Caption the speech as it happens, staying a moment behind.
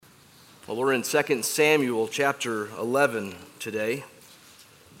Well, we're in 2 Samuel chapter 11 today.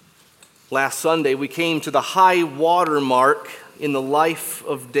 Last Sunday, we came to the high water mark in the life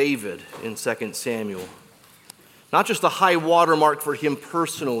of David in 2 Samuel. Not just the high water mark for him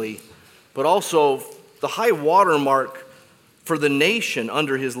personally, but also the high water mark for the nation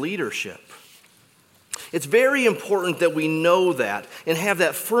under his leadership. It's very important that we know that and have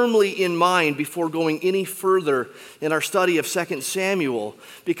that firmly in mind before going any further in our study of 2 Samuel.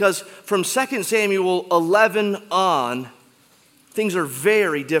 Because from 2 Samuel 11 on, things are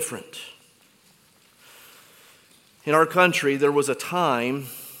very different. In our country, there was a time,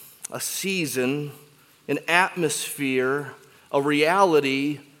 a season, an atmosphere, a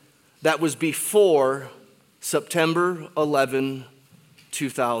reality that was before September 11,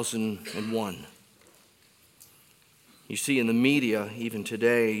 2001. You see in the media, even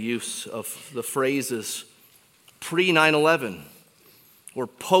today, use of the phrases pre-9/11 or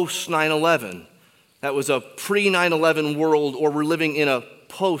post-9/11. That was a pre-9/11 world, or we're living in a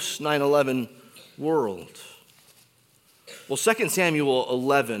post-9/11 world. Well, 2 Samuel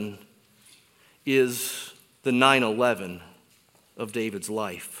 11 is the 9/11 of David's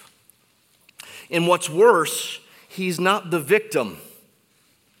life. And what's worse, he's not the victim,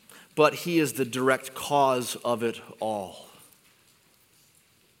 but he is the direct cause of it all.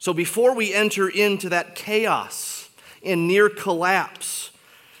 So before we enter into that chaos and near collapse,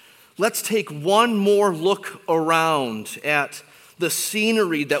 let's take one more look around at the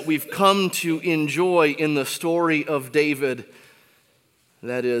scenery that we've come to enjoy in the story of David,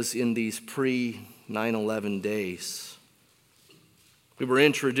 that is, in these pre-9/11 days. We were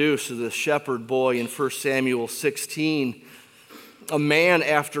introduced to the shepherd boy in 1 Samuel 16, a man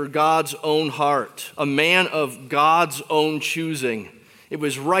after God's own heart, a man of God's own choosing. It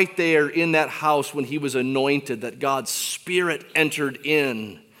was right there in that house when he was anointed that God's Spirit entered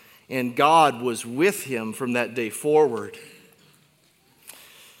in, and God was with him from that day forward.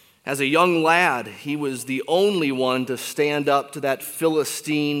 As a young lad, he was the only one to stand up to that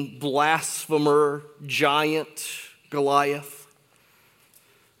Philistine blasphemer giant, Goliath.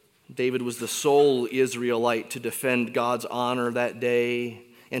 David was the sole Israelite to defend God's honor that day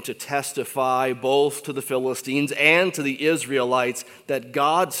and to testify both to the Philistines and to the Israelites that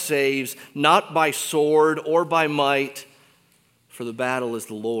God saves not by sword or by might, for the battle is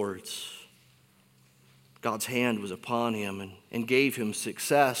the Lord's. God's hand was upon him and gave him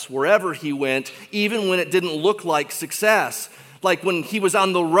success wherever he went, even when it didn't look like success. Like when he was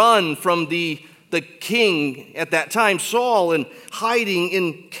on the run from the king at that time, Saul, and hiding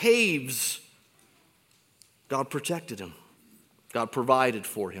in caves. God protected him. God provided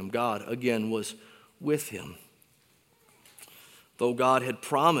for him. God, again, was with him. Though God had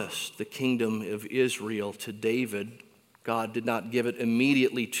promised the kingdom of Israel to David, God did not give it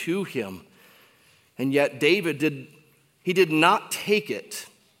immediately to him. And yet David did not take it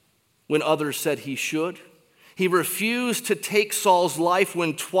when others said he should. He refused to take Saul's life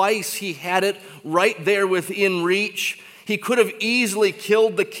when twice he had it right there within reach. He could have easily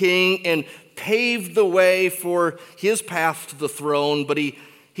killed the king and paved the way for his path to the throne, but he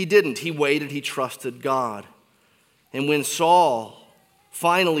didn't. He waited. He trusted God. And when Saul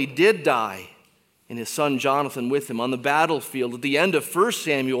finally did die, and his son Jonathan with him on the battlefield at the end of 1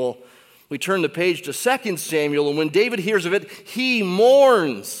 Samuel, we turn the page to 2 Samuel, and when David hears of it, he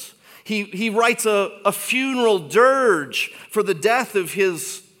mourns. He writes a funeral dirge for the death of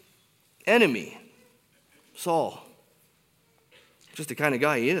his enemy, Saul. Just the kind of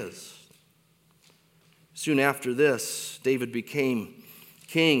guy he is. Soon after this, David became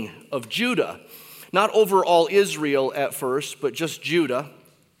king of Judah. Not over all Israel at first, but just Judah.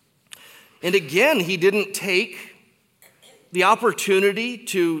 And again, he didn't take the opportunity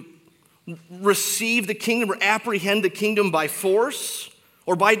to receive the kingdom or apprehend the kingdom by force,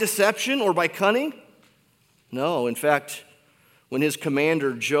 or by deception, or by cunning? No, in fact, when his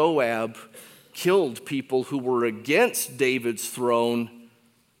commander Joab killed people who were against David's throne,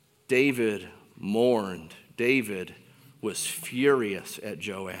 David mourned. David was furious at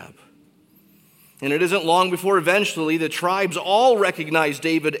Joab. And it isn't long before eventually the tribes all recognize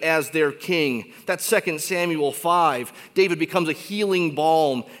David as their king. That's 2 Samuel 5. David becomes a healing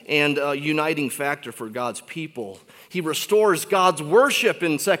balm and a uniting factor for God's people. He restores God's worship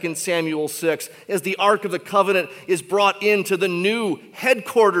in 2 Samuel 6 as the Ark of the Covenant is brought into the new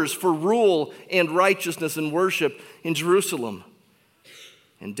headquarters for rule and righteousness and worship in Jerusalem.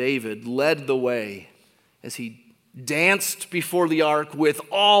 And David led the way as he danced before the ark with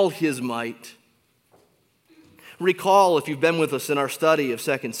all his might. Recall, if you've been with us in our study of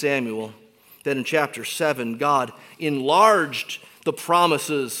 2 Samuel, that in chapter 7, God enlarged the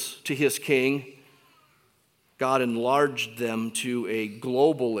promises to his king, God enlarged them to a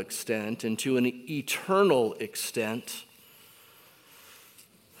global extent and to an eternal extent.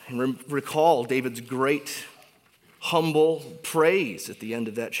 And recall David's great, humble praise at the end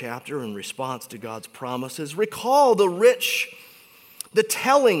of that chapter in response to God's promises. Recall the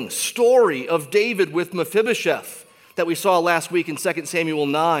telling story of David with Mephibosheth that we saw last week in 2 Samuel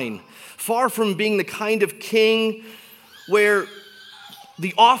 9. Far from being the kind of king where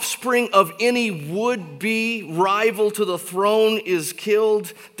the offspring of any would-be rival to the throne is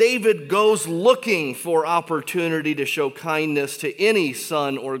killed, David goes looking for opportunity to show kindness to any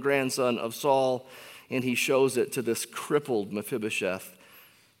son or grandson of Saul, and he shows it to this crippled Mephibosheth.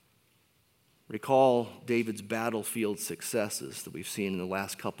 Recall David's battlefield successes that we've seen in the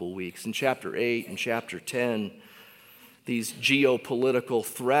last couple of weeks. In chapter 8 and chapter 10, these geopolitical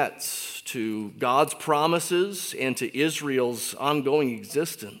threats to God's promises and to Israel's ongoing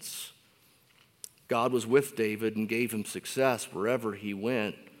existence. God was with David and gave him success wherever he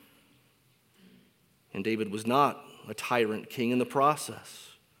went. And David was not a tyrant king in the process.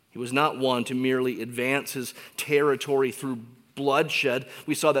 He was not one to merely advance his territory through bloodshed.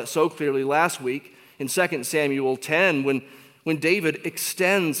 We saw that so clearly last week in 2 Samuel 10 when David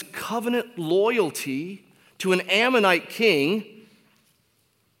extends covenant loyalty to an Ammonite king,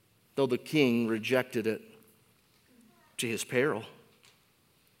 though the king rejected it to his peril.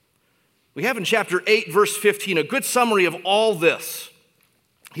 We have in chapter 8, verse 15, a good summary of all this.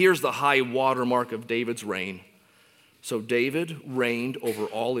 Here's the high watermark of David's reign. So David reigned over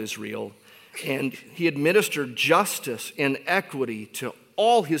all Israel, and he administered justice and equity to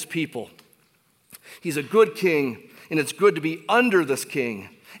all his people. He's a good king, and it's good to be under this king.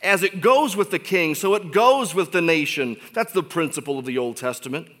 As it goes with the king, so it goes with the nation. That's the principle of the Old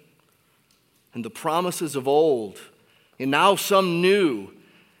Testament. And the promises of old, and now some new,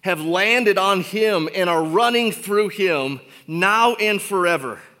 have landed on him and are running through him now and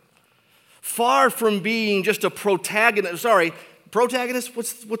forever. Far from being just a protagonist,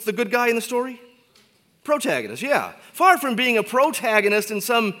 what's the good guy in the story? Protagonist, yeah. Far from being a protagonist in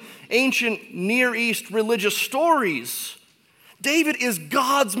some ancient Near East religious stories, David is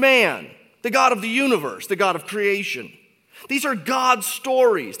God's man, the God of the universe, the God of creation. These are God's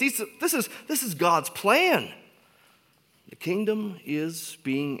stories. This is God's plan. The kingdom is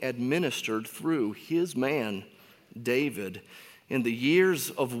being administered through his man, David. In the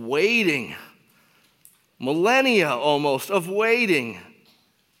years of waiting, millennia almost of waiting,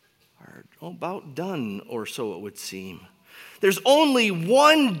 are about done, or so it would seem. There's only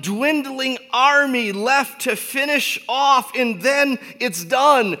one dwindling army left to finish off, and then it's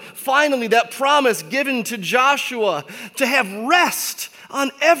done. Finally, that promise given to Joshua to have rest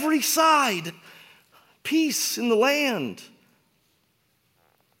on every side, peace in the land.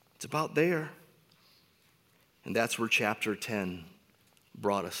 It's about there. And that's where chapter 10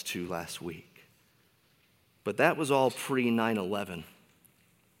 brought us to last week. But that was all pre-9/11.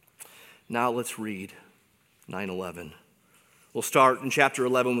 Now let's read 9/11. We'll start in chapter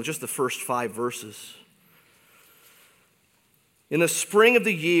 11 with just the first 5 verses. In the spring of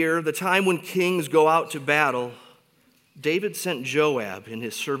the year, the time when kings go out to battle, David sent Joab and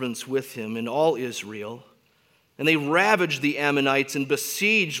his servants with him and all Israel, and they ravaged the Ammonites and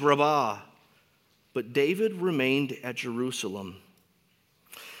besieged Rabbah. But David remained at Jerusalem.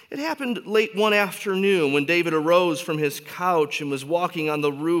 It happened late one afternoon when David arose from his couch and was walking on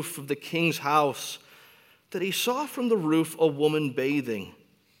the roof of the king's house, that he saw from the roof a woman bathing,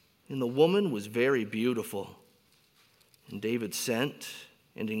 and the woman was very beautiful. And David sent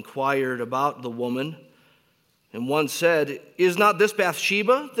and inquired about the woman, and one said, "Is not this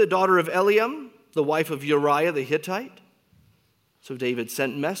Bathsheba, the daughter of Eliam, the wife of Uriah the Hittite?" So David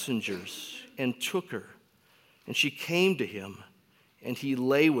sent messengers and took her, and she came to him, and he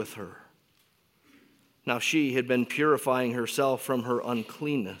lay with her. Now she had been purifying herself from her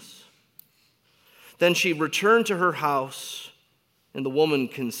uncleanness. Then she returned to her house, and the woman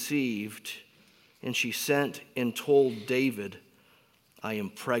conceived, and she sent and told David, "I am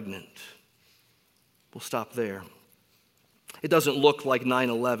pregnant." We'll stop there. It doesn't look like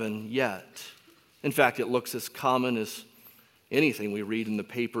 9/11 yet. In fact, it looks as common as anything we read in the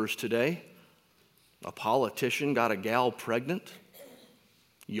papers today. A politician got a gal pregnant.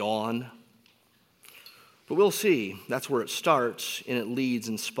 Yawn. But we'll see. That's where it starts, and it leads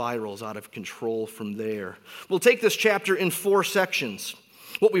and spirals out of control from there. We'll take this chapter in 4 sections.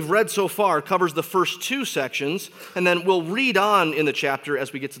 What we've read so far covers the first 2 sections, and then we'll read on in the chapter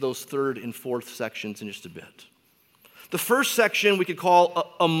as we get to those 3rd and 4th sections in just a bit. The first section we could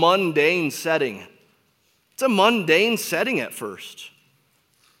call a mundane setting. It's a mundane setting at first.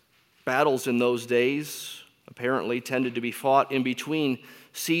 Battles in those days apparently tended to be fought in between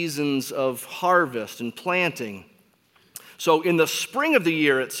seasons of harvest and planting. So in the spring of the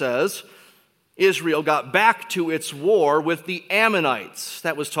year, it says, Israel got back to its war with the Ammonites.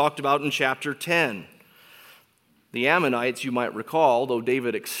 That was talked about in chapter 10. The Ammonites, you might recall, though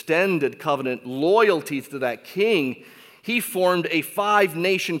David extended covenant loyalty to that king, he formed a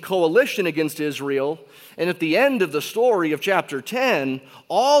 5-nation coalition against Israel. And at the end of the story of chapter 10,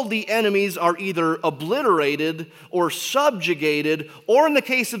 all the enemies are either obliterated or subjugated, or in the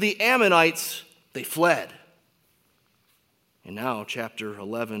case of the Ammonites, they fled. And now chapter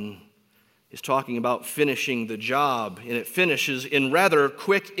 11 is talking about finishing the job, and it finishes in rather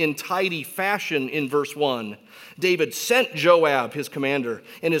quick and tidy fashion in verse 1. David sent Joab, his commander,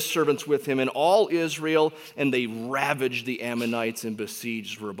 and his servants with him, and all Israel, and they ravaged the Ammonites and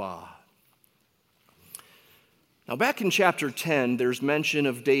besieged Rabbah. Now, back in chapter 10, there's mention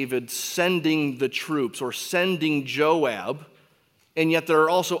of David sending the troops or sending Joab, and yet there are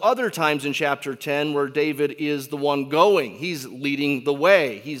also other times in chapter 10 where David is the one going. He's leading the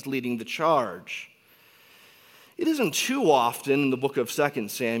way. He's leading the charge. It isn't too often in the book of 2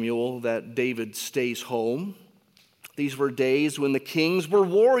 Samuel that David stays home. These were days when the kings were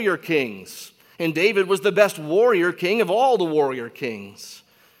warrior kings, and David was the best warrior king of all the warrior kings.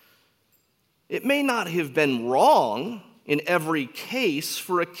 It may not have been wrong in every case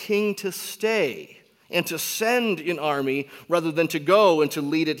for a king to stay and to send an army rather than to go and to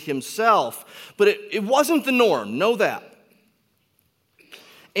lead it himself. But it wasn't the norm, know that.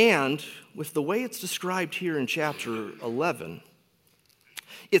 And with the way it's described here in chapter 11,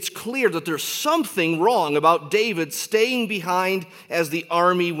 it's clear that there's something wrong about David staying behind as the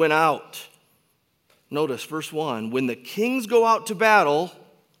army went out. Notice verse 1, when the kings go out to battle,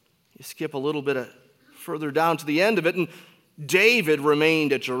 you skip a little bit further down to the end of it, and David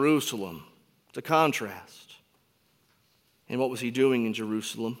remained at Jerusalem. It's a contrast. And what was he doing in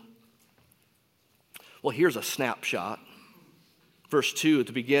Jerusalem? Well, here's a snapshot. Verse 2 at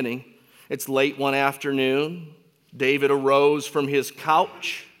the beginning. It's late one afternoon. David arose from his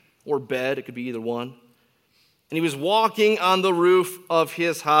couch or bed, it could be either one, and he was walking on the roof of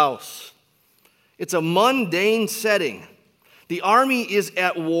his house. It's a mundane setting. The army is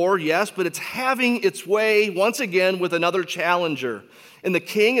at war, yes, but it's having its way once again with another challenger. And the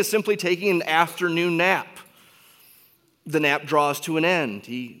king is simply taking an afternoon nap. The nap draws to an end.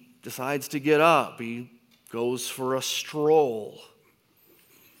 He decides to get up. He goes for a stroll.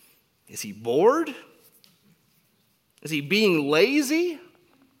 Is he bored? Is he being lazy?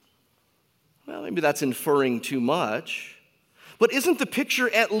 Well, maybe that's inferring too much. But isn't the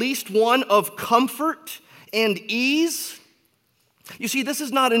picture at least one of comfort and ease? You see, this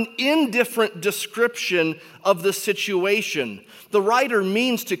is not an indifferent description of the situation. The writer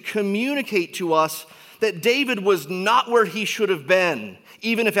means to communicate to us that David was not where he should have been,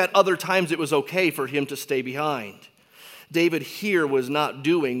 even if at other times it was okay for him to stay behind. David here was not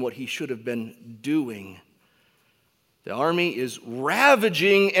doing what he should have been doing. The army is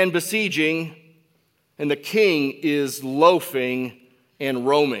ravaging and besieging, and the king is loafing and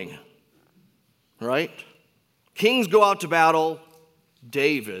roaming. Right? Kings go out to battle.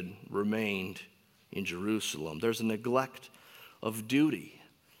 David remained in Jerusalem. There's a neglect of duty.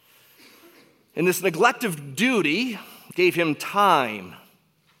 And this neglect of duty gave him time.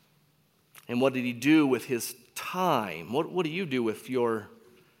 And what did he do with his time? What do you do with your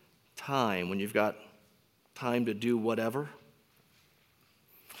time when you've got time to do whatever?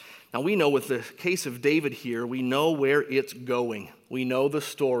 Now we know with the case of David here, we know where it's going. We know the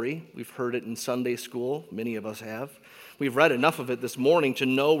story. We've heard it in Sunday school. Many of us have. We've read enough of it this morning to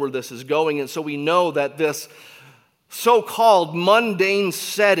know where this is going. And so we know that this so-called mundane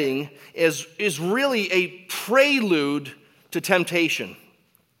setting is really a prelude to temptation.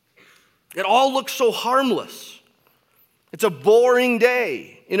 It all looks so harmless. It's a boring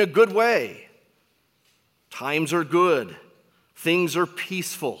day in a good way. Times are good. Things are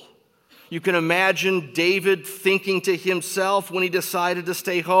peaceful. You can imagine David thinking to himself when he decided to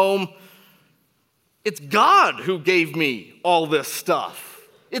stay home, it's God who gave me all this stuff.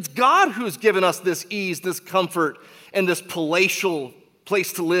 It's God who's given us this ease, this comfort, and this palatial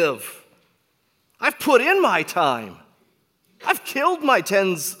place to live. I've put in my time. I've killed my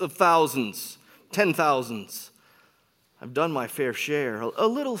tens of thousands, 10,000s. I've done my fair share. A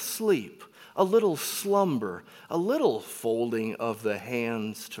little sleep, a little slumber, a little folding of the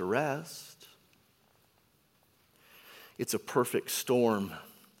hands to rest. It's a perfect storm.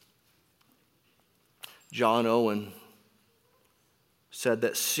 John Owen said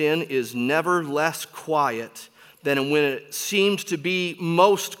that sin is never less quiet than when it seems to be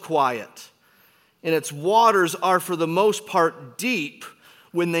most quiet. And its waters are for the most part deep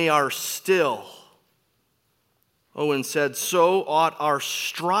when they are still. Owen said, so ought our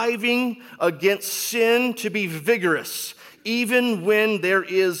striving against sin to be vigorous, even when there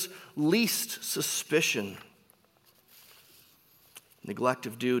is least suspicion. Neglect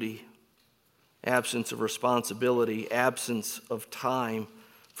of duty, absence of responsibility, absence of time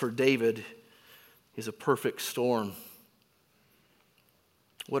for David is a perfect storm.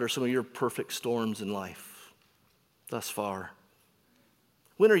 What are some of your perfect storms in life thus far?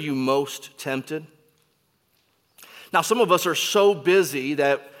 When are you most tempted? Now, some of us are so busy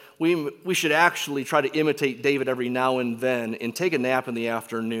that we should actually try to imitate David every now and then and take a nap in the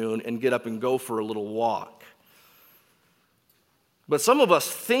afternoon and get up and go for a little walk. But some of us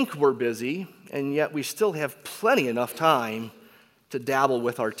think we're busy, and yet we still have plenty enough time to dabble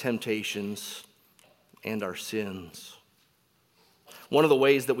with our temptations and our sins. One of the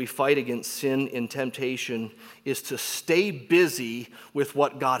ways that we fight against sin and temptation is to stay busy with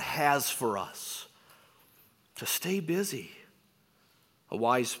what God has for us. To stay busy. A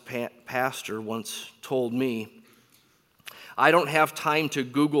wise pastor once told me, I don't have time to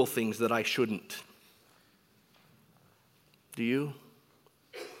Google things that I shouldn't. Do you?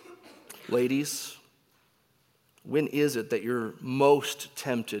 Ladies, when is it that you're most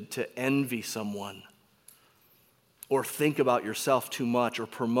tempted to envy someone or think about yourself too much or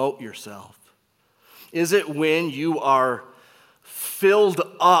promote yourself? Is it when you are filled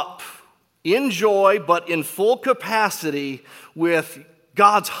up in joy, but in full capacity with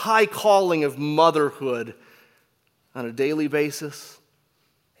God's high calling of motherhood on a daily basis?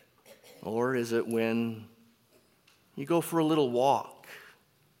 Or is it when you go for a little walk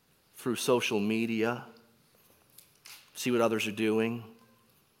through social media, see what others are doing,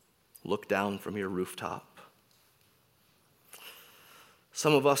 look down from your rooftop?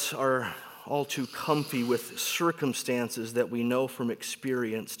 Some of us are all too comfy with circumstances that we know from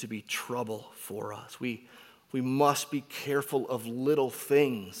experience to be trouble for us. We must be careful of little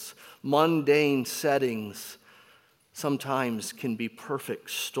things. Mundane settings sometimes can be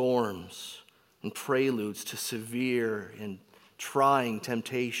perfect storms and preludes to severe and trying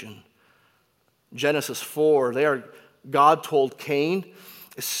temptation. Genesis 4, God told Cain,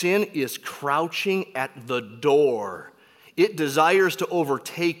 sin is crouching at the door. It desires to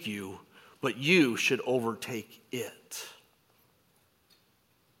overtake you, but you should overtake it.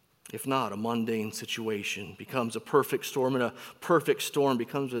 If not, a mundane situation becomes a perfect storm, and a perfect storm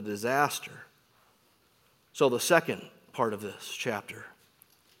becomes a disaster. So the second part of this chapter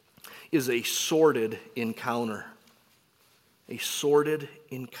is a sordid encounter. A sordid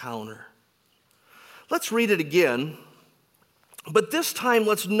encounter. Let's read it again, but this time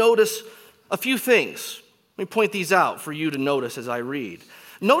let's notice a few things. Let me point these out for you to notice as I read.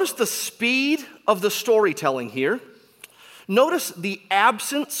 Notice the speed of the storytelling here. Notice the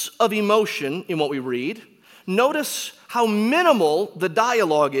absence of emotion in what we read. Notice how minimal the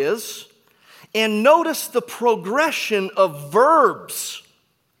dialogue is. And notice the progression of verbs.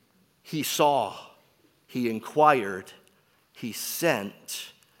 He saw, he inquired, he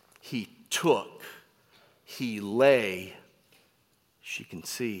sent, he took, he lay, she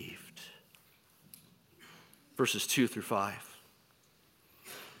conceived. Verses 2 through 5.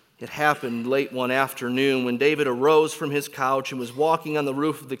 It happened late one afternoon when David arose from his couch and was walking on the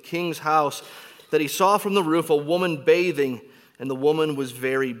roof of the king's house that he saw from the roof a woman bathing, and the woman was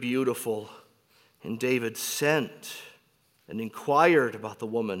very beautiful. And David sent and inquired about the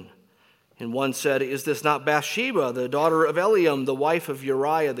woman. And one said, "Is this not Bathsheba, the daughter of Eliam, the wife of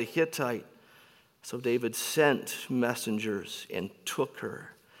Uriah the Hittite?" So David sent messengers and took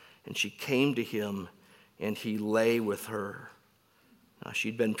her, and she came to him, and he lay with her. Now,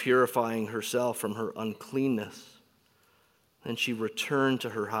 she'd been purifying herself from her uncleanness. Then she returned to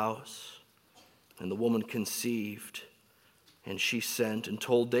her house, and the woman conceived, and she sent and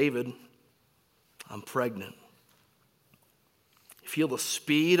told David, "I'm pregnant." You feel the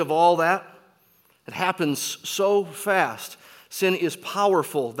speed of all that? It happens so fast. Sin is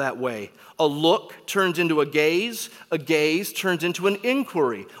powerful that way. A look turns into a gaze turns into an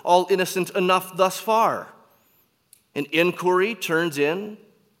inquiry, all innocent enough thus far. An inquiry turns into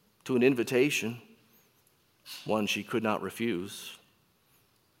an invitation, one she could not refuse.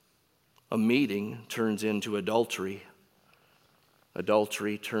 A meeting turns into adultery.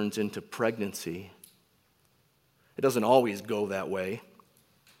 Adultery turns into pregnancy. It doesn't always go that way,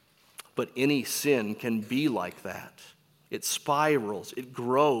 but any sin can be like that. It spirals, it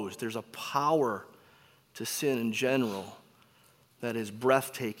grows. There's a power to sin in general that is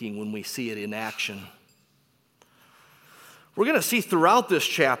breathtaking when we see it in action. We're going to see throughout this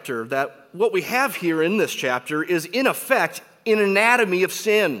chapter that what we have here in this chapter is, in effect, an anatomy of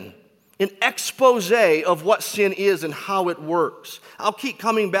sin, an expose of what sin is and how it works. I'll keep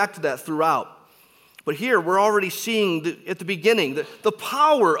coming back to that throughout. But here we're already seeing at the beginning the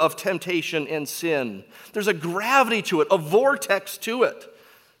power of temptation and sin. There's a gravity to it, a vortex to it.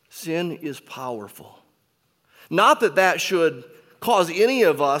 Sin is powerful. Not that that should cause any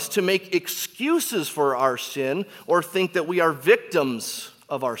of us to make excuses for our sin or think that we are victims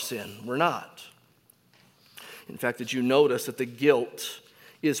of our sin. We're not. In fact, did you notice that the guilt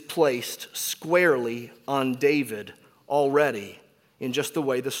is placed squarely on David already in just the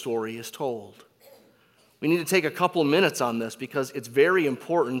way the story is told? We need to take a couple of minutes on this because it's very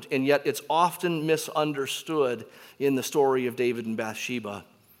important, and yet it's misunderstood in the story of David and Bathsheba.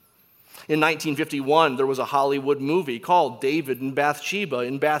 In 1951, there was a Hollywood movie called David and Bathsheba,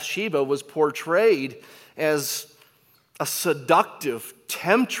 and Bathsheba was portrayed as a seductive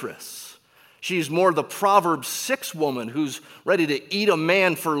temptress. She's more the Proverbs 6 woman who's ready to eat a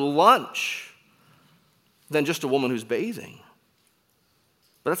man for lunch than just a woman who's bathing.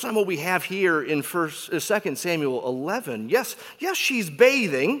 But that's not what we have here in 2 Samuel 11. Yes, she's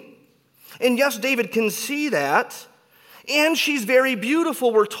bathing, and yes, David can see that, and she's very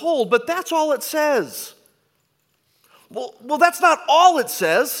beautiful, we're told, but that's all it says. Well, that's not all it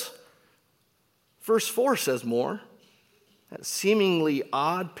says. Verse 4 says more. That seemingly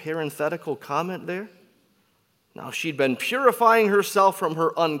odd parenthetical comment there. Now, she'd been purifying herself from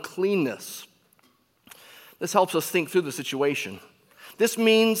her uncleanness. This helps us think through the situation. This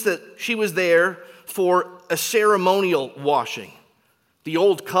means that she was there for a ceremonial washing. The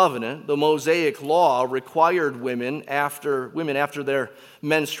Old Covenant, the Mosaic Law, required women after their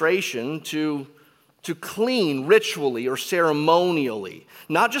menstruation to clean ritually or ceremonially,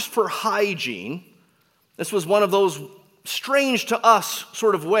 not just for hygiene. This was one of those strange to us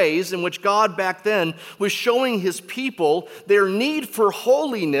sort of ways in which God back then was showing his people their need for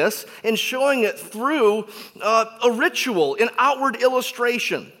holiness and showing it through a ritual, an outward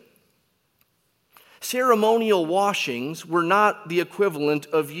illustration. Ceremonial washings were not the equivalent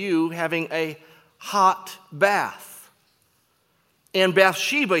of you having a hot bath. And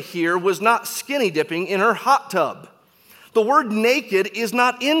Bathsheba here was not skinny dipping in her hot tub. The word naked is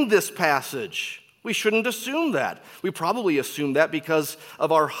not in this passage. We shouldn't assume that. We probably assume that because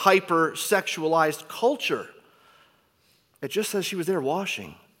of our hyper-sexualized culture. It just says she was there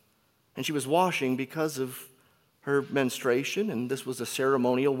washing. And she was washing because of her menstruation, and this was a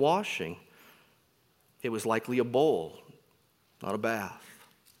ceremonial washing. It was likely a bowl, not a bath.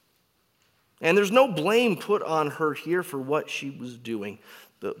 And there's no blame put on her here for what she was doing.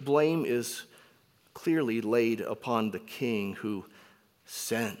 The blame is clearly laid upon the king who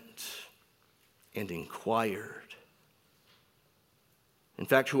sent and inquired. In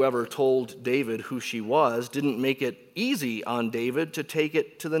fact, whoever told David who she was didn't make it easy on David to take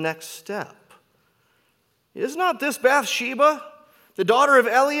it to the next step. Is not this Bathsheba, the daughter of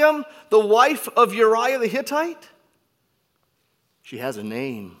Eliam, the wife of Uriah the Hittite? She has a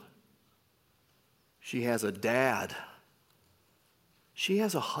name. She has a dad. She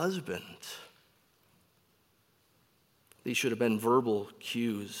has a husband. These should have been verbal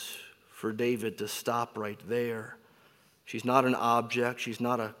cues for David to stop right there. She's not an object. She's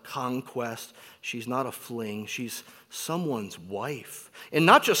not a conquest. She's not a fling. She's someone's wife. And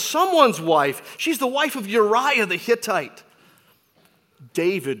not just someone's wife. She's the wife of Uriah the Hittite.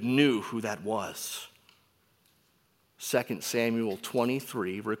 David knew who that was. 2 Samuel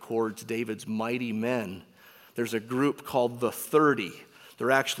 23 records David's mighty men. There's a group called the 30. There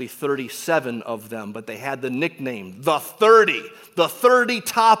are actually 37 of them, but they had the nickname, the 30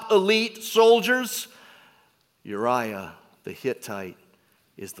 top elite soldiers. Uriah the Hittite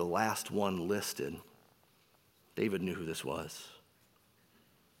is the last one listed. David knew who this was.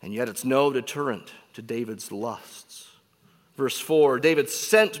 And yet it's no deterrent to David's lusts. Verse 4, David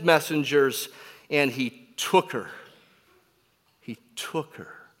sent messengers and he took her. He took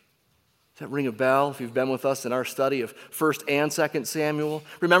her. Does that ring a bell if you've been with us in our study of 1 and 2 Samuel?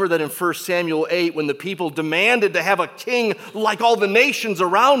 Remember that in 1 Samuel 8, when the people demanded to have a king like all the nations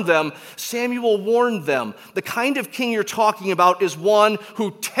around them, Samuel warned them, the kind of king you're talking about is one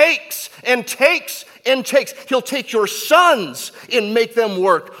who takes and takes and takes. He'll take your sons and make them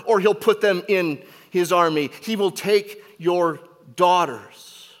work, or he'll put them in his army. He will take your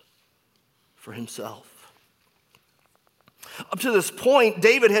daughters for himself. Up to this point,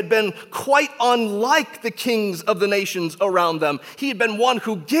 David had been quite unlike the kings of the nations around them. He had been one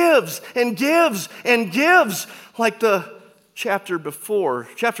who gives and gives and gives, like the chapter before,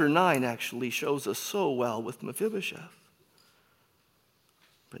 chapter 9 actually shows us so well with Mephibosheth.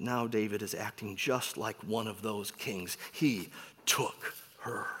 But now David is acting just like one of those kings. He took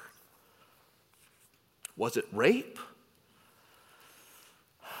her. Was it rape?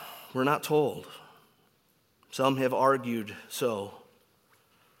 We're not told. Some have argued so.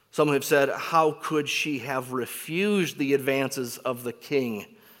 Some have said, how could she have refused the advances of the king?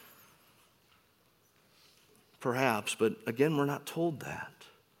 Perhaps, but again, we're not told that.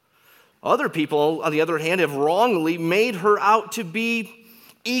 Other people, on the other hand, have wrongly made her out to be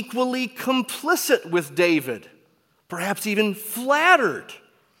equally complicit with David, perhaps even flattered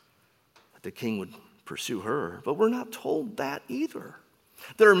that the king would pursue her. But we're not told that either.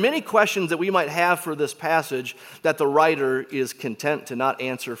 There are many questions that we might have for this passage that the writer is content to not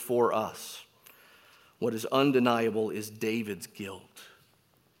answer for us. What is undeniable is David's guilt.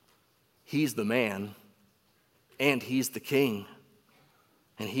 He's the man, and he's the king.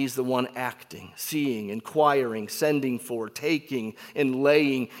 And he's the one acting, seeing, inquiring, sending for, taking, and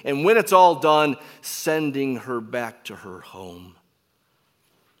laying. And when it's all done, sending her back to her home.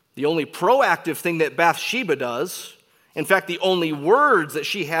 The only proactive thing that Bathsheba does, in fact, the only words that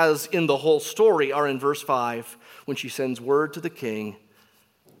she has in the whole story are in verse 5 when she sends word to the king,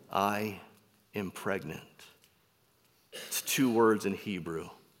 I am pregnant. It's 2 words in Hebrew.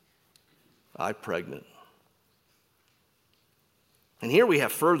 I'm pregnant. And here we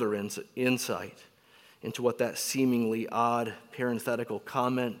have further insight into what that seemingly odd parenthetical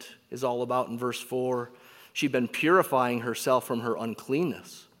comment is all about in verse 4. She'd been purifying herself from her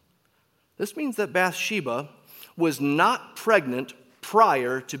uncleanness. This means that Bathsheba was not pregnant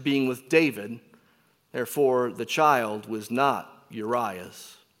prior to being with David. Therefore, the child was not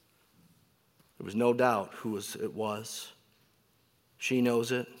Uriah's. There was no doubt who it was. She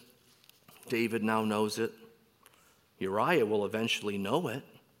knows it. David now knows it. Uriah will eventually know it,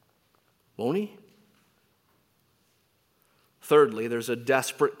 won't he? Thirdly, there's a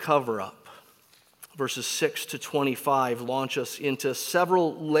desperate cover-up. Verses 6 to 25 launch us into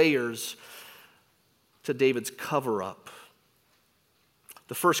several layers to David's cover-up.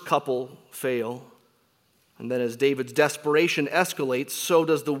 The first couple fail, and then as David's desperation escalates, so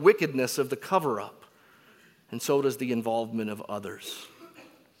does the wickedness of the cover-up, and so does the involvement of others.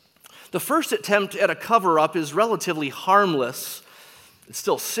 The first attempt at a cover-up is relatively harmless. It's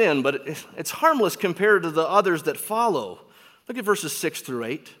still sin, but it's harmless compared to the others that follow. Look at verses 6 through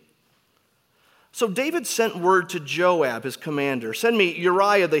 8. So David sent word to Joab, his commander, send me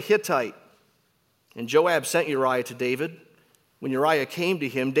Uriah the Hittite. And Joab sent Uriah to David. When Uriah came to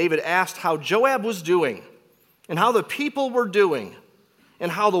him, David asked how Joab was doing, and how the people were doing, and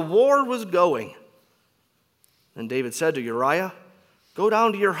how the war was going. And David said to Uriah, go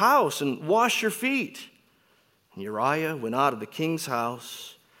down to your house and wash your feet. And Uriah went out of the king's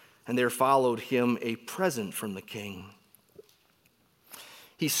house, and there followed him a present from the king.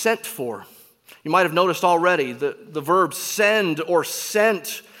 He sent for. You might have noticed already the verbs send or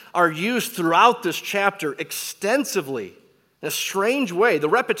sent are used throughout this chapter extensively in a strange way. The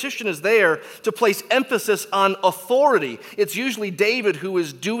repetition is there to place emphasis on authority. It's usually David who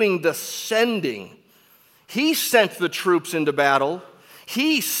is doing the sending. He sent the troops into battle.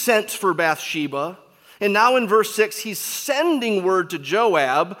 He sent for Bathsheba, and now in verse 6, he's sending word to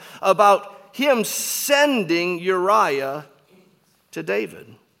Joab about him sending Uriah to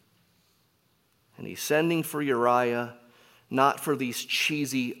David. And he's sending for Uriah, not for these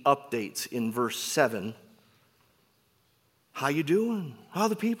cheesy updates in verse 7. How you doing? How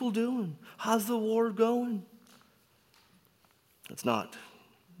the people doing? How's the war going? It's not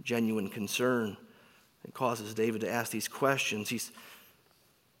genuine concern that causes David to ask these questions. He's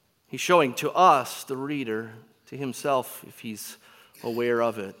showing to us, the reader, to himself, if he's aware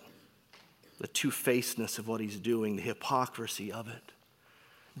of it, the two-facedness of what he's doing, the hypocrisy of it.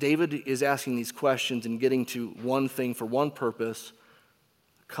 David is asking these questions and getting to one thing for one purpose,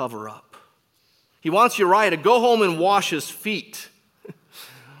 cover up. He wants Uriah to go home and wash his feet.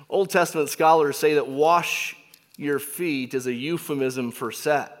 Old Testament scholars say that wash your feet is a euphemism for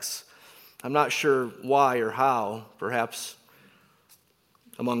sex. I'm not sure why or how. Perhaps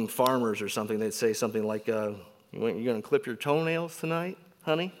among farmers or something, they'd say something like, you going to clip your toenails tonight,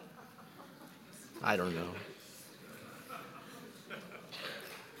 honey? I don't know.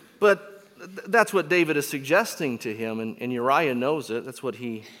 But that's what David is suggesting to him, and Uriah knows it. That's what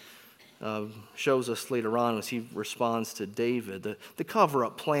he shows us later on as he responds to David. The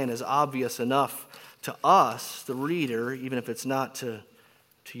cover-up plan is obvious enough to us, the reader, even if it's not to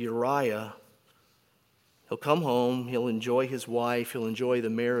Uriah. He'll come home, he'll enjoy his wife, he'll enjoy the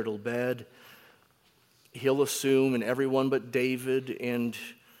marital bed. he'll assume, and everyone but David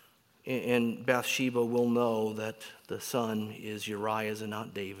and Bathsheba will know that the son is Uriah's and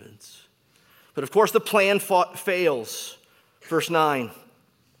not David's. But of course the plan fails. Verse 9.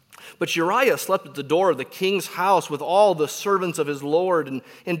 But Uriah slept at the door of the king's house with all the servants of his lord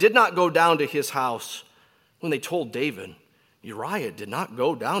and did not go down to his house. When they told David, Uriah did not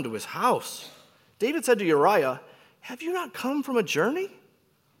go down to his house. David said to Uriah, have you not come from a journey?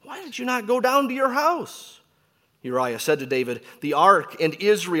 Why did you not go down to your house? Uriah said to David, the ark and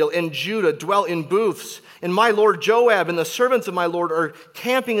Israel and Judah dwell in booths, and my lord Joab and the servants of my lord are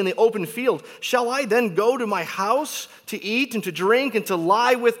camping in the open field. Shall I then go to my house to eat and to drink and to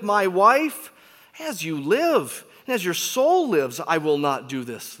lie with my wife? As you live, and as your soul lives, I will not do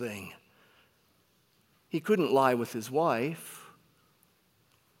this thing. He couldn't lie with his wife,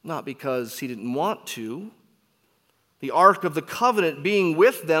 not because he didn't want to. The Ark of the Covenant being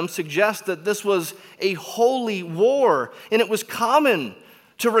with them suggests that this was a holy war, and it was common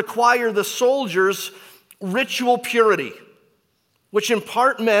to require the soldiers ritual purity, which in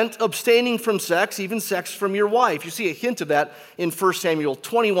part meant abstaining from sex, even sex from your wife. You see a hint of that in 1 Samuel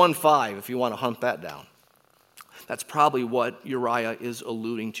 21:5, if you want to hunt that down. That's probably what Uriah is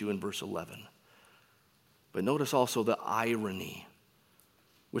alluding to in verse 11. But notice also the irony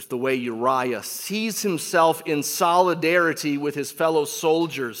with the way Uriah sees himself in solidarity with his fellow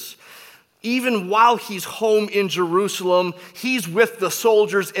soldiers. Even while he's home in Jerusalem, he's with the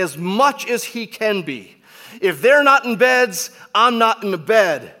soldiers as much as he can be. If they're not in beds, I'm not in the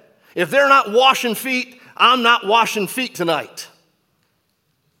bed. If they're not washing feet, I'm not washing feet tonight.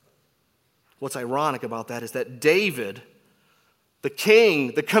 What's ironic about that is that David, the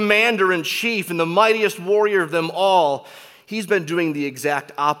king, the commander-in-chief, and the mightiest warrior of them all, he's been doing the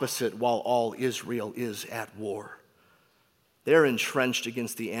exact opposite while all Israel is at war. They're entrenched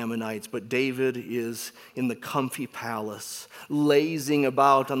against the Ammonites, but David is in the comfy palace, lazing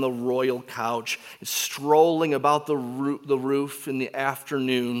about on the royal couch, strolling about the roof in the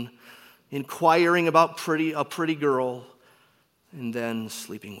afternoon, inquiring about a pretty girl, and then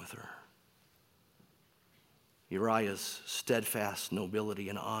sleeping with her. Uriah's steadfast nobility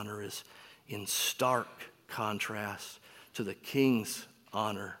and honor is in stark contrast to the king's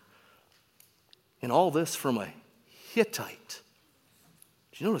honor. And all this from a Hittite.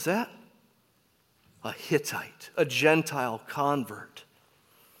 Did you notice that? A Hittite, a Gentile convert.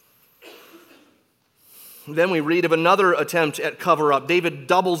 Then we read of another attempt at cover-up. David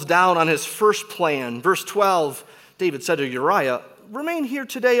doubles down on his first plan. Verse 12, David said to Uriah, remain here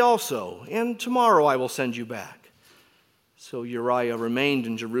today also, and tomorrow I will send you back. So Uriah remained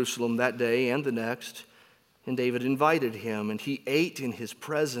in Jerusalem that day and the next. And David invited him, and he ate in his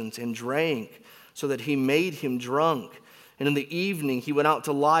presence and drank, so that he made him drunk. And in the evening he went out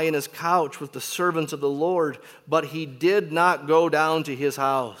to lie in his couch with the servants of the Lord, but he did not go down to his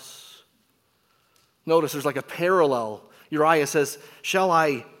house. Notice there's like a parallel. Uriah says, shall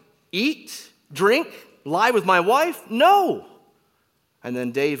I eat, drink, lie with my wife? No. And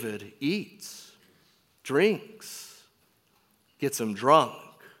then David eats, drinks, gets him drunk.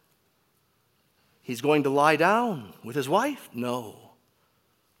 He's going to lie down with his wife? No,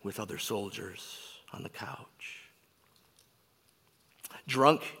 with other soldiers on the couch.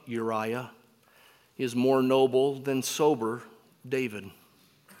 Drunk Uriah is more noble than sober David.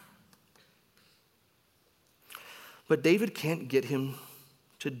 But David can't get him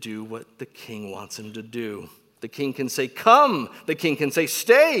to do what the king wants him to do. The king can say, come. The king can say,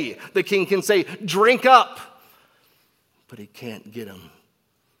 stay. The king can say, drink up. But he can't get him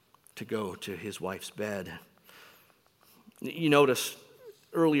to go to his wife's bed. You notice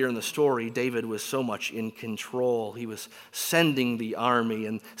earlier in the story, David was so much in control. He was sending the army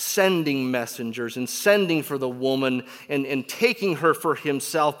and sending messengers and sending for the woman and taking her for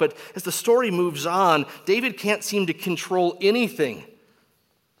himself. But as the story moves on, David can't seem to control anything.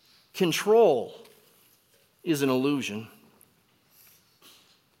 Control is an illusion.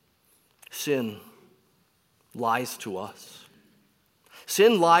 Sin lies to us.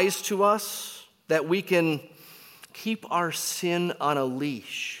 Sin lies to us that we can keep our sin on a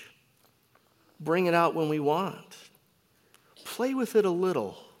leash, bring it out when we want, play with it a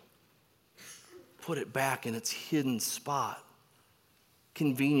little, put it back in its hidden spot,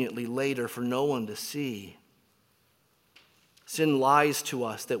 conveniently later for no one to see. Sin lies to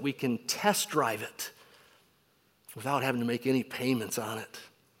us that we can test drive it without having to make any payments on it,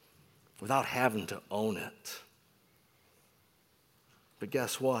 without having to own it. But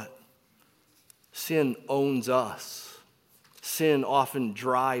guess what? Sin owns us. Sin often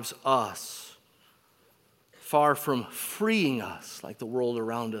drives us. Far from freeing us, like the world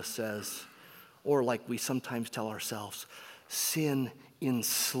around us says, Or like we sometimes tell ourselves, sin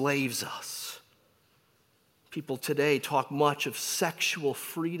enslaves us. People today talk much of sexual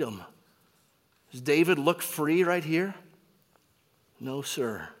freedom. Does David look free right here? No,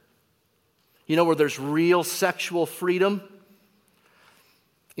 sir. You know where there's real sexual freedom?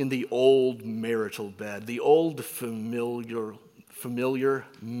 In the old marital bed, the old familiar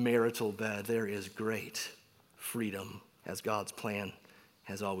marital bed. There is great freedom, as God's plan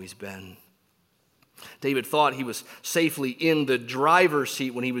has always been. David thought he was safely in the driver's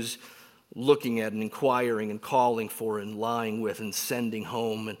seat when he was looking at and inquiring and calling for and lying with and sending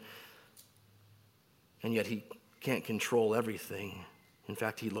home. And yet he can't control everything. In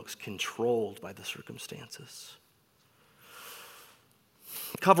fact, he looks controlled by the circumstances.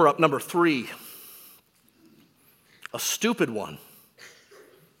 Cover up number 3, a stupid one.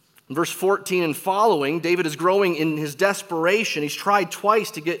 In verse 14 and following, David is growing in his desperation. He's tried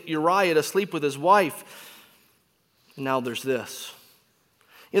twice to get Uriah to sleep with his wife. And now there's this.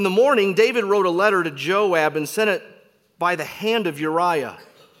 In the morning, David wrote a letter to Joab and sent it by the hand of Uriah.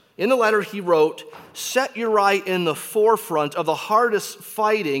 In the letter he wrote, "Set Uriah in the forefront of the hardest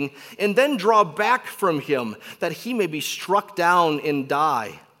fighting, and then draw back from him, that he may be struck down and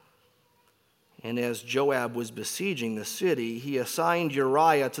die." And as Joab was besieging the city, he assigned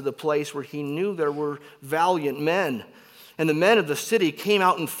Uriah to the place where he knew there were valiant men. And the men of the city came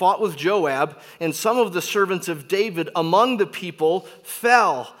out and fought with Joab, and some of the servants of David among the people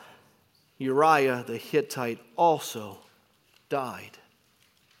fell. Uriah the Hittite also died.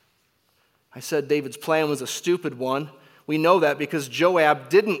 I said David's plan was a stupid one. We know that because Joab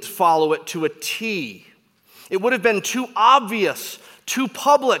didn't follow it to a T. It would have been too obvious, too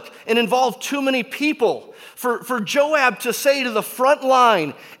public, and involved too many people. For Joab to say to the front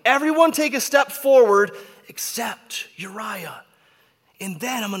line, "Everyone take a step forward except Uriah. And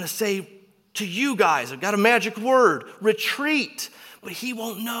then I'm going to say to you guys, I've got a magic word, retreat. But he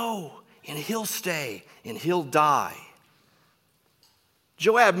won't know, and he'll stay, and he'll die."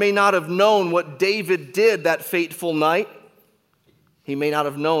 Joab may not have known what David did that fateful night. He may not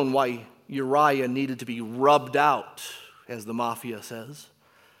have known why Uriah needed to be rubbed out, as the mafia says.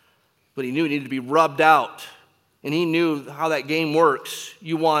 But he knew he needed to be rubbed out. And he knew how that game works.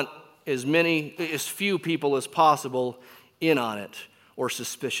 You want as few people as possible in on it or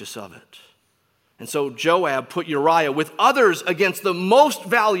suspicious of it. And so Joab put Uriah with others against the most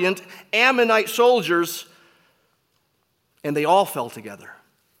valiant Ammonite soldiers, and they all fell together.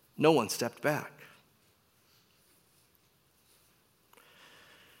 No one stepped back.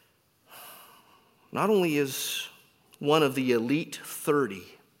 Not only is one of the elite 30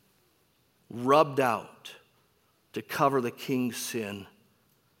 rubbed out to cover the king's sin,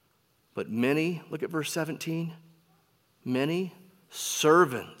 but many, look at verse 17, many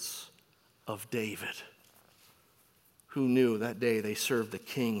servants of David who knew that day they served the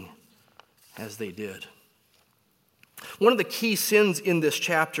king as they did. One of the key sins in this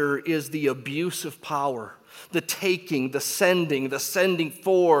chapter is the abuse of power, the taking, the sending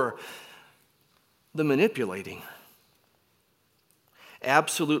for, the manipulating.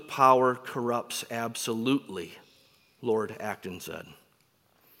 Absolute power corrupts absolutely, Lord Acton said.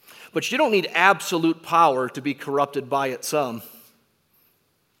 But you don't need absolute power to be corrupted by it some.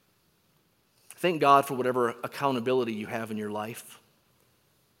 Thank God for whatever accountability you have in your life.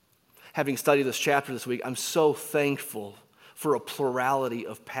 Having studied this chapter this week, I'm so thankful for a plurality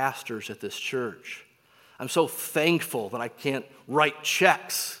of pastors at this church. I'm so thankful that I can't write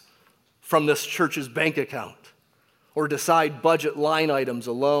checks from this church's bank account or decide budget line items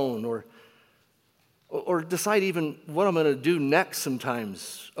alone or decide even what I'm going to do next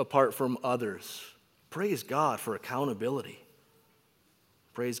sometimes apart from others. Praise God for accountability.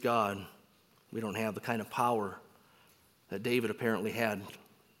 Praise God we don't have the kind of power that David apparently had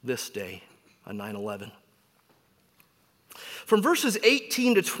this day on 9/11. From verses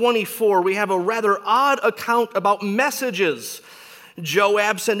 18 to 24, we have a rather odd account about messages.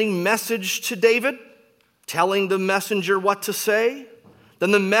 Joab sending message to David, telling the messenger what to say.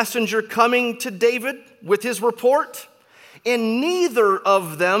 Then the messenger coming to David with his report. And neither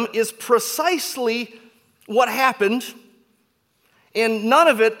of them is precisely what happened. And none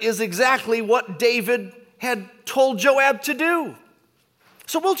of it is exactly what David had told Joab to do.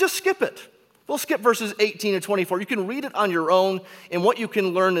 So we'll just skip it. We'll skip verses 18 to 24. You can read it on your own, and what you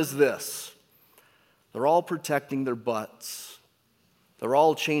can learn is this. They're all protecting their butts. They're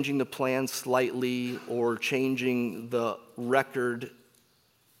all changing the plan slightly or changing the record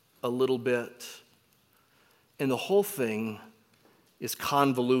a little bit. And the whole thing is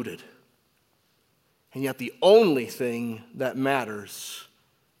convoluted. And yet the only thing that matters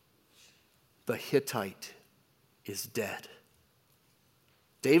the Hittite is dead.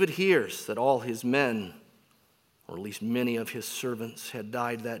 David hears that all his men, or at least many of his servants, had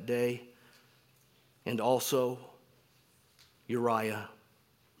died that day, and also Uriah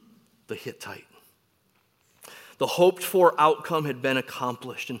the Hittite. The hoped-for outcome had been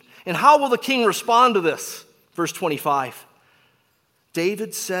accomplished. And how will the king respond to this? Verse 25.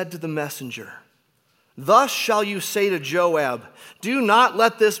 David said to the messenger, "Thus shall you say to Joab, do not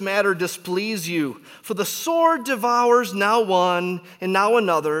let this matter displease you, for the sword devours now one and now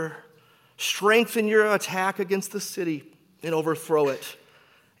another. Strengthen your attack against the city and overthrow it,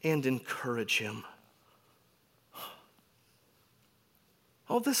 and encourage him."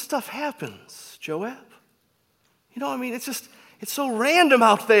 Oh, this stuff happens, Joab. It's so random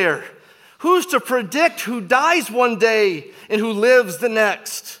out there. Who's to predict who dies one day and who lives the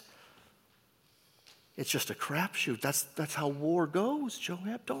next? It's just a crapshoot. That's how war goes,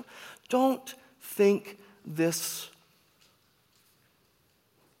 Joab. Don't think this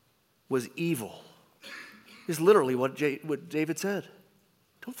was evil. Is literally what David said.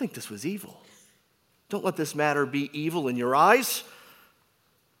 Don't think this was evil. Don't let this matter be evil in your eyes.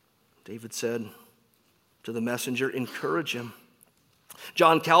 David said to the messenger, encourage him.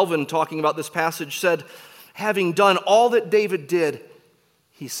 John Calvin, talking about this passage, said, having done all that David did,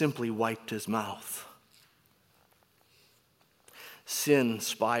 he simply wiped his mouth. Sin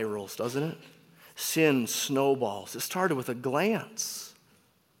spirals, doesn't it? Sin snowballs. It started with a glance,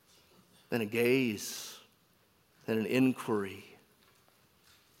 then a gaze, then an inquiry,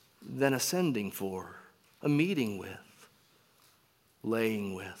 then a sending for, a meeting with,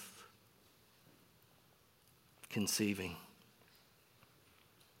 laying with, conceiving.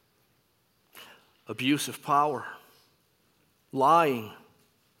 Abuse of power, lying,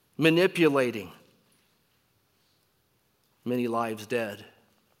 manipulating. Many lives dead.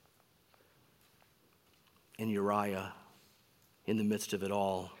 And Uriah in the midst of it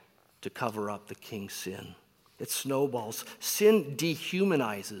all to cover up the king's sin. It snowballs. Sin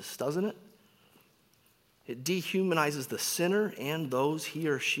dehumanizes, doesn't it? It dehumanizes the sinner and those he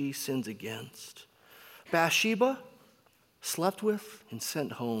or she sins against. Bathsheba, slept with and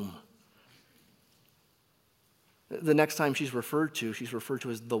sent home. The next time she's referred to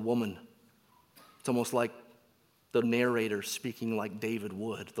as the woman. It's almost like the narrator speaking like David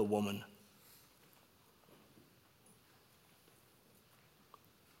would, the woman.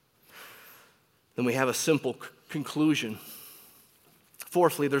 Then we have a simple conclusion.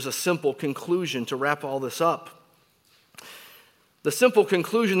 Fourthly, there's a simple conclusion to wrap all this up. The simple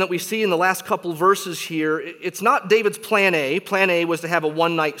conclusion that we see in the last couple verses here, it's not David's plan A. Plan A was to have a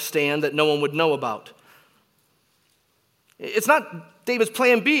one-night stand that no one would know about. It's not David's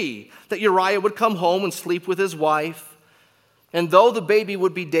plan B, that Uriah would come home and sleep with his wife. And though the baby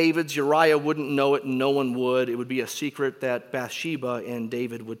would be David's, Uriah wouldn't know it and no one would. It would be a secret that Bathsheba and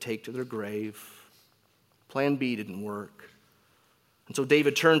David would take to their grave. Plan B didn't work. And so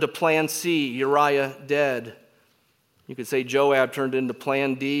David turned to plan C, Uriah dead. You could say Joab turned into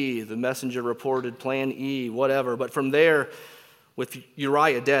plan D, the messenger reported plan E, whatever. But from there, with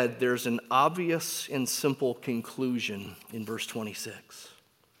Uriah dead, there's an obvious and simple conclusion in verse 26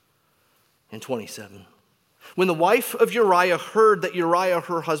 and 27. When the wife of Uriah heard that Uriah,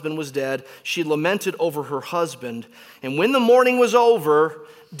 her husband, was dead, she lamented over her husband. And when the mourning was over,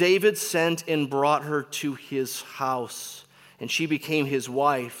 David sent and brought her to his house. And she became his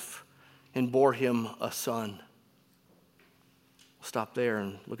wife and bore him a son. We'll stop there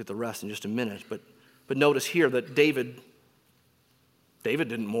and look at the rest in just a minute. But notice here that David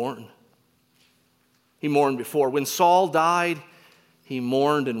didn't mourn. He mourned before. When Saul died, he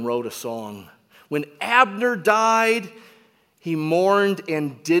mourned and wrote a song. When Abner died, he mourned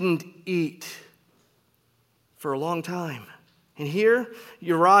and didn't eat for a long time. And here,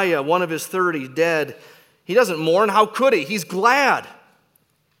 Uriah, one of his 30, dead. He doesn't mourn. How could he? He's glad.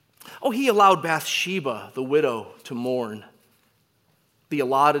 Oh, he allowed Bathsheba, the widow, to mourn. The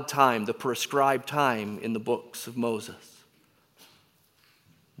allotted time, the prescribed time in the books of Moses.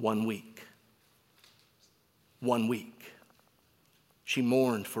 1 week. 1 week. She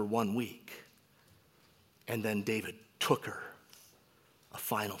mourned for 1 week. And then David took her a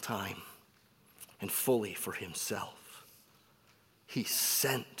final time and fully for himself. He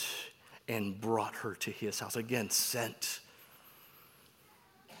sent and brought her to his house. Again, sent.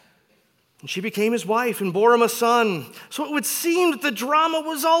 And she became his wife and bore him a son. So it would seem that the drama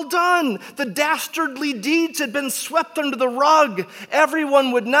was all done. The dastardly deeds had been swept under the rug.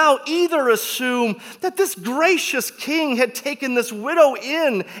 Everyone would now either assume that this gracious king had taken this widow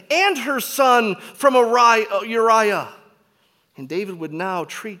in and her son from Uriah. And David would now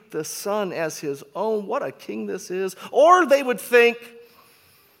treat the son as his own. What a king this is. Or they would think,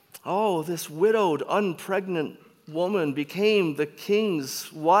 oh, this widowed, unpregnant woman became the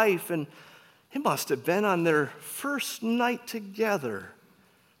king's wife, and it must have been on their first night together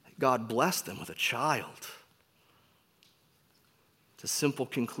that God blessed them with a child. It's a simple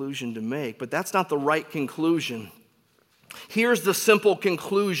conclusion to make, but that's not the right conclusion. Here's the simple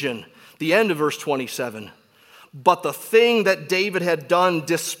conclusion, the end of verse 27. But the thing that David had done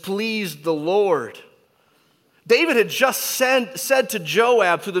displeased the Lord. David had just said to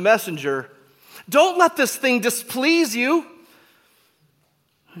Joab through the messenger, don't let this thing displease you.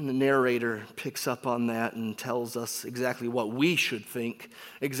 And the narrator picks up on that and tells us exactly what we should think,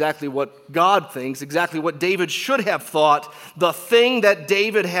 exactly what God thinks, exactly what David should have thought. The thing that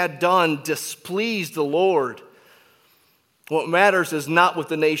David had done displeased the Lord. What matters is not what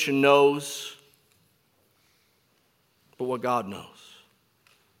the nation knows, but what God knows.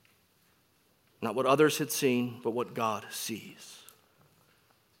 Not what others had seen, but what God sees.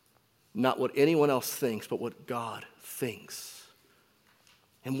 Not what anyone else thinks, but what God thinks.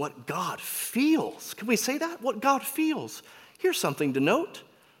 And what God feels. Can we say that? What God feels. Here's something to note.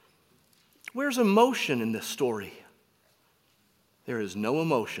 Where's emotion in this story? There is no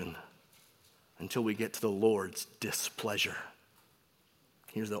emotion until we get to the Lord's displeasure.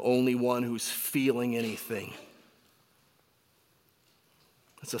 He's the only one who's feeling anything.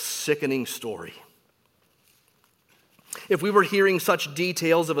 It's a sickening story. If we were hearing such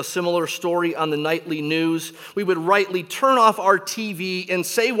details of a similar story on the nightly news, we would rightly turn off our TV and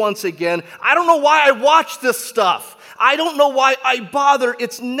say once again, I don't know why I watch this stuff. I don't know why I bother.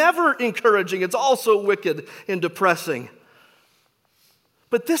 It's never encouraging. It's also wicked and depressing.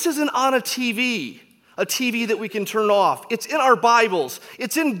 But this isn't on a TV that we can turn off. It's in our Bibles.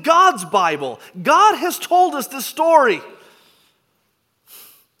 It's in God's Bible. God has told us this story.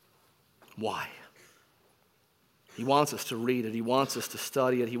 Why? He wants us to read it. He wants us to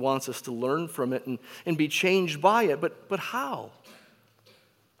study it. He wants us to learn from it and be changed by it. But how?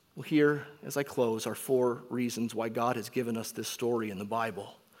 Well, here, as I close, are 4 reasons why God has given us this story in the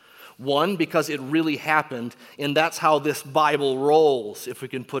Bible. 1, because it really happened, and that's how this Bible rolls, if we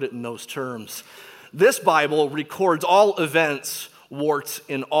can put it in those terms. This Bible records all events, warts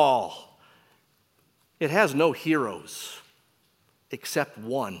and all. It has no heroes except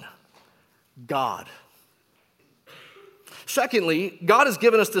one, God. Secondly, God has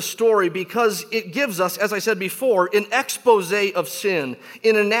given us this story because it gives us, as I said before, an expose of sin,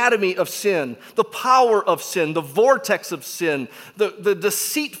 an anatomy of sin, the power of sin, the vortex of sin, the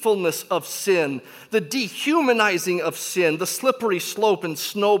deceitfulness of sin, the dehumanizing of sin, the slippery slope and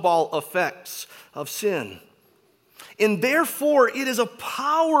snowball effects of sin. And therefore, it is a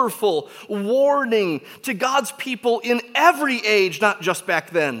powerful warning to God's people in every age, not just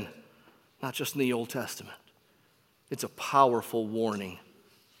back then, not just in the Old Testament. It's a powerful warning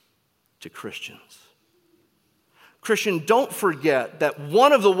to Christians. Christian, don't forget that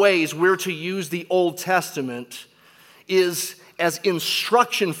one of the ways we're to use the Old Testament is as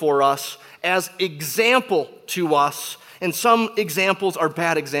instruction for us, as example to us, and some examples are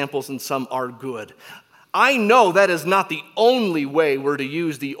bad examples and some are good. I know that is not the only way we're to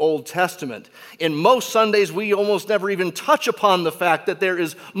use the Old Testament. In most Sundays, we almost never even touch upon the fact that there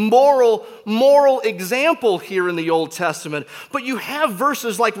is moral example here in the Old Testament. But you have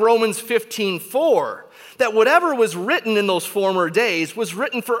verses like Romans 15:4, that whatever was written in those former days was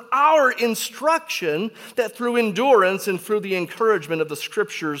written for our instruction, that through endurance and through the encouragement of the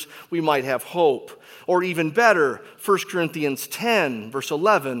Scriptures we might have hope. Or even better, 1 Corinthians 10, verse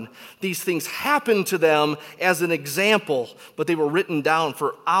 11, these things happened to them as an example, but they were written down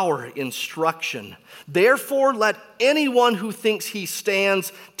for our instruction. Therefore, let anyone who thinks he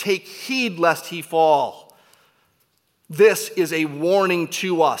stands take heed lest he fall. This is a warning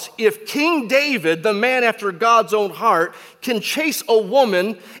to us. If King David, the man after God's own heart, can chase a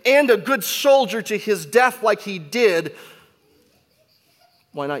woman and a good soldier to his death like he did,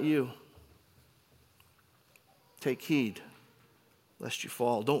 why not you? Take heed lest you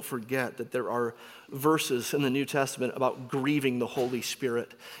fall. Don't forget that there are verses in the New Testament about grieving the Holy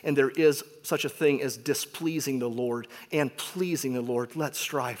Spirit. And there is such a thing as displeasing the Lord and pleasing the Lord. Let's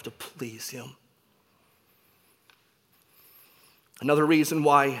strive to please Him. Another reason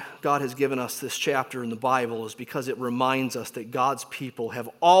why God has given us this chapter in the Bible is because it reminds us that God's people have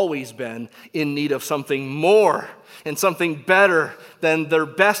always been in need of something more and something better than their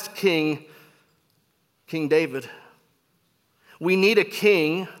best king, King David. We need a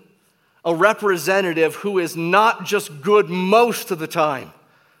king, a representative who is not just good most of the time,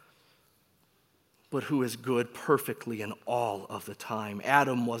 but who is good perfectly and all of the time.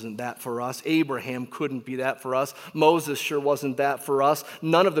 Adam wasn't that for us. Abraham couldn't be that for us. Moses sure wasn't that for us.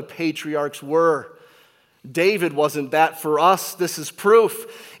 None of the patriarchs were. David wasn't that for us. This is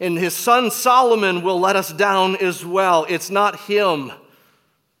proof. And his son Solomon will let us down as well. It's not him,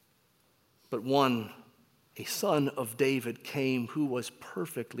 but a son of David came who was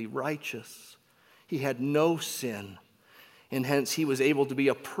perfectly righteous. He had no sin. And hence he was able to be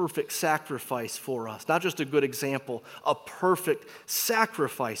a perfect sacrifice for us. Not just a good example, a perfect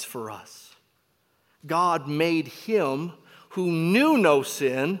sacrifice for us. God made him who knew no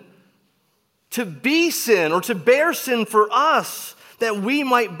sin to be sin or to bear sin for us, that we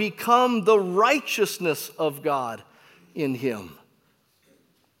might become the righteousness of God in him.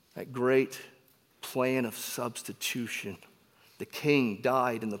 That great plan of substitution. The King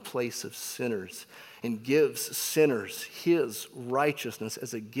died in the place of sinners and gives sinners his righteousness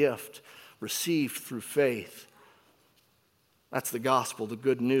as a gift received through faith. That's the gospel, the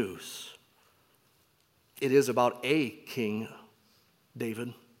good news. It is about a king,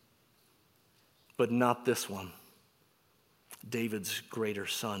 David, but not this one, David's greater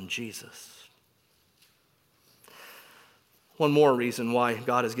son, Jesus. One more reason why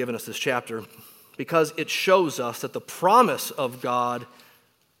God has given us this chapter, because it shows us that the promise of God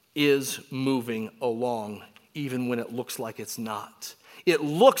is moving along, even when it looks like it's not. It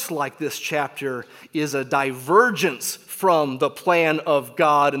looks like this chapter is a divergence from the plan of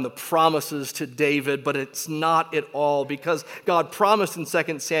God and the promises to David, but it's not at all, because God promised in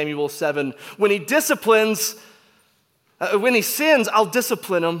 2 Samuel 7, when he sins, I'll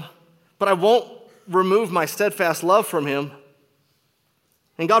discipline him, but I won't remove my steadfast love from him.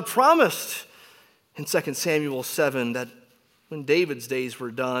 And God promised in 2 Samuel 7 that when David's days were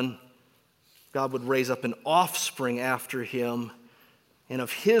done, God would raise up an offspring after him, and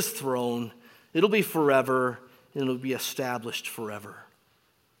of his throne, it'll be forever, and it'll be established forever.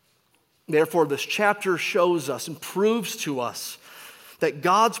 Therefore, this chapter shows us and proves to us that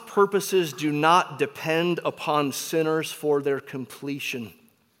God's purposes do not depend upon sinners for their completion.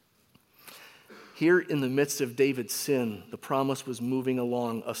 Here in the midst of David's sin, the promise was moving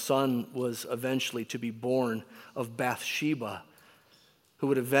along. A son was eventually to be born of Bathsheba, who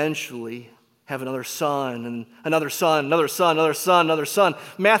would eventually have another son, and another son, another son, another son, another son.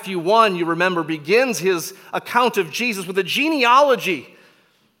 Matthew 1, you remember, begins his account of Jesus with a genealogy.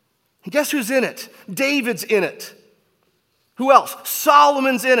 And guess who's in it? David's in it. Who else?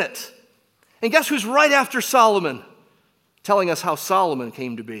 Solomon's in it. And guess who's right after Solomon? Telling us how Solomon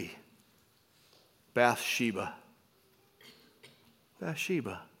came to be. Bathsheba.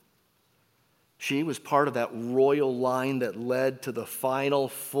 Bathsheba. She was part of that royal line that led to the final,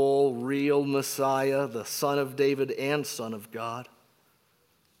 full, real Messiah, the Son of David and Son of God.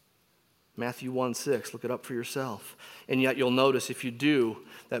 Matthew 1:6, look it up for yourself. And yet you'll notice, if you do,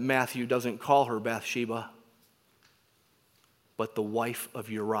 that Matthew doesn't call her Bathsheba, but the wife of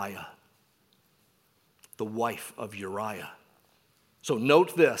Uriah. The wife of Uriah. So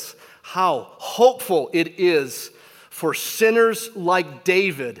note this, how hopeful it is for sinners like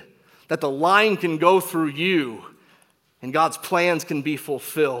David that the line can go through you and God's plans can be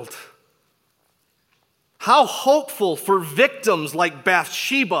fulfilled. How hopeful for victims like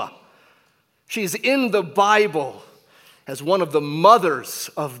Bathsheba. She's in the Bible as one of the mothers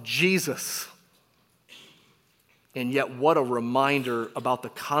of Jesus. And yet what a reminder about the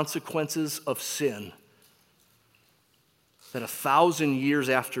consequences of sin. That 1,000 years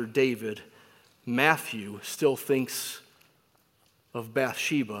after David, Matthew still thinks of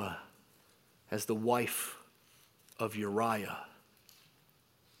Bathsheba as the wife of Uriah.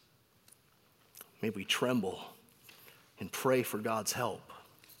 May we tremble and pray for God's help.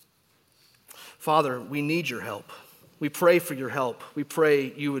 Father, we need your help. We pray for your help. We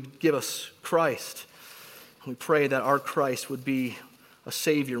pray you would give us Christ. We pray that our Christ would be a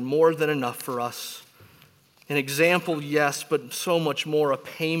Savior more than enough for us. An example, yes, but so much more, a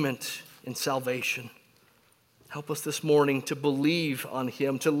payment in salvation. Help us this morning to believe on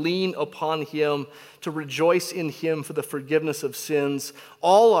him, to lean upon him, to rejoice in him for the forgiveness of sins,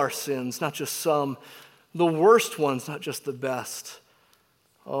 all our sins, not just some, the worst ones, not just the best.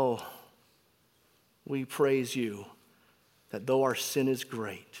 Oh, we praise you that though our sin is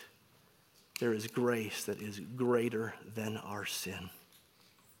great, there is grace that is greater than our sin.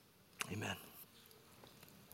 Amen.